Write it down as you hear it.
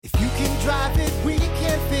drive it, we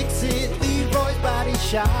can fix it. Leroy's Body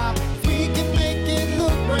Shop. We can make it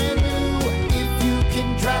look brand new. If you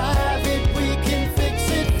can drive it, we can fix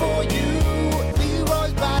it for you.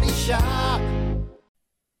 Leroy's Body Shop.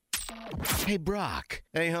 Hey, Brock.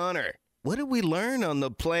 Hey, Hunter. What did we learn on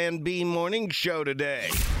the Plan B morning show today?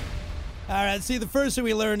 All right, see, the first thing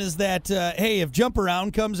we learned is that, hey, if Jump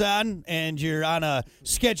Around comes on and you're on a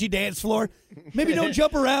sketchy dance floor, maybe don't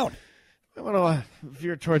jump around. I want to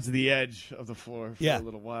veer towards the edge of the floor for a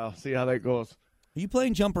little while, see how that goes. Are you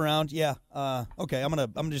playing Jump Around? Yeah. Okay,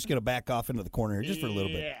 I'm just gonna back off into the corner here just for a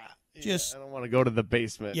little bit. I don't want to go to the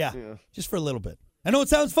basement. Yeah, just for a little bit. I know it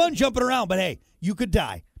sounds fun jumping around, but hey, you could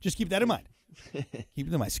die. Just keep that in mind. Keep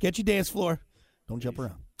it in mind. Sketchy dance floor. Don't jump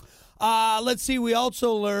around. Let's see. We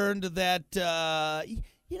also learned that,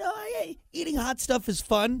 eating hot stuff is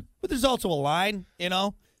fun, but there's also a line,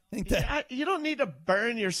 I think that you don't need to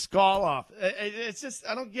burn your skull off. It's just,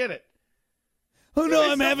 I don't get it. Oh,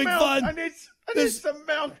 no, I'm having fun. I need some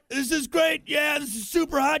milk. This is great. Yeah, this is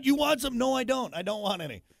super hot. You want some? No, I don't. I don't want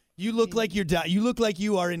any. You look like you're dying. You look like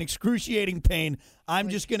you are in excruciating pain. I'm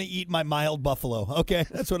just going to eat my mild buffalo. Okay?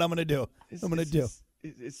 That's what I'm going to do.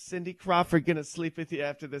 Is Cindy Crawford going to sleep with you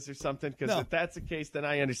after this or something? Because if that's the case, then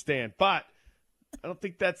I understand. But I don't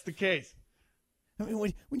think that's the case. I mean,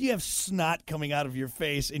 when you have snot coming out of your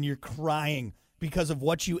face and you're crying because of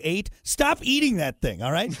what you ate, stop eating that thing,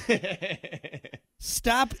 all right?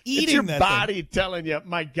 Stop eating that thing. It's your body telling you,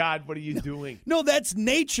 my God, what are you doing? No, that's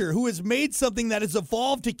nature who has made something that has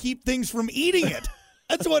evolved to keep things from eating it.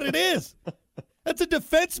 That's what it is. That's a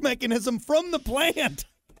defense mechanism from the plant.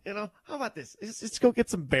 How about this? Let's go get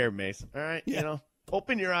some bear mace, all right? Yeah.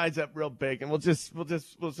 Open your eyes up real big, and we'll just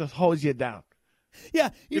hose you down. Yeah,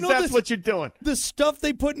 that's what you're doing. The stuff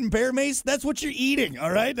they put in bear mace, that's what you're eating,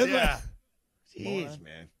 all right? Jeez,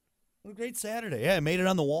 man. What a great Saturday. Yeah, I made it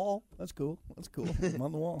on the wall. That's cool. I'm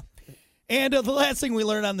on the wall. And the last thing we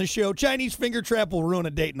learned on the show, Chinese finger trap will ruin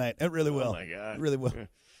a date night. It really will. Oh, my God. It really will. I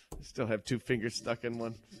still have 2 fingers stuck in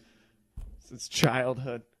one since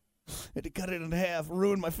childhood. I had to cut it in half,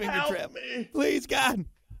 ruin my finger Help trap. me. Please, God.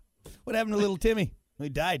 What happened to little Timmy? He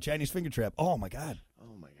died, Chinese finger trap. Oh, my God.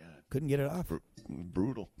 Oh, my God. Couldn't get it off.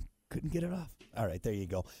 Brutal. Couldn't get it off. All right, there you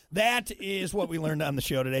go. That is what we learned on the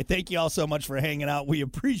show today. Thank you all so much for hanging out. We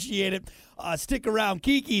appreciate it. Stick around.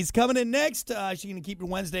 Kiki's coming in next. She's going to keep your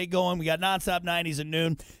Wednesday going. We got Nonstop 90s at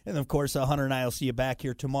noon. And, of course, Hunter and I will see you back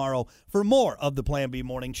here tomorrow for more of the Plan B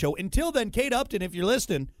Morning Show. Until then, Kate Upton, if you're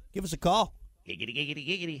listening, give us a call. Giggity, giggity,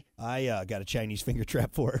 giggity. I got a Chinese finger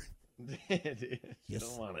trap for her. You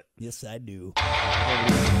don't want it. Yes, I do.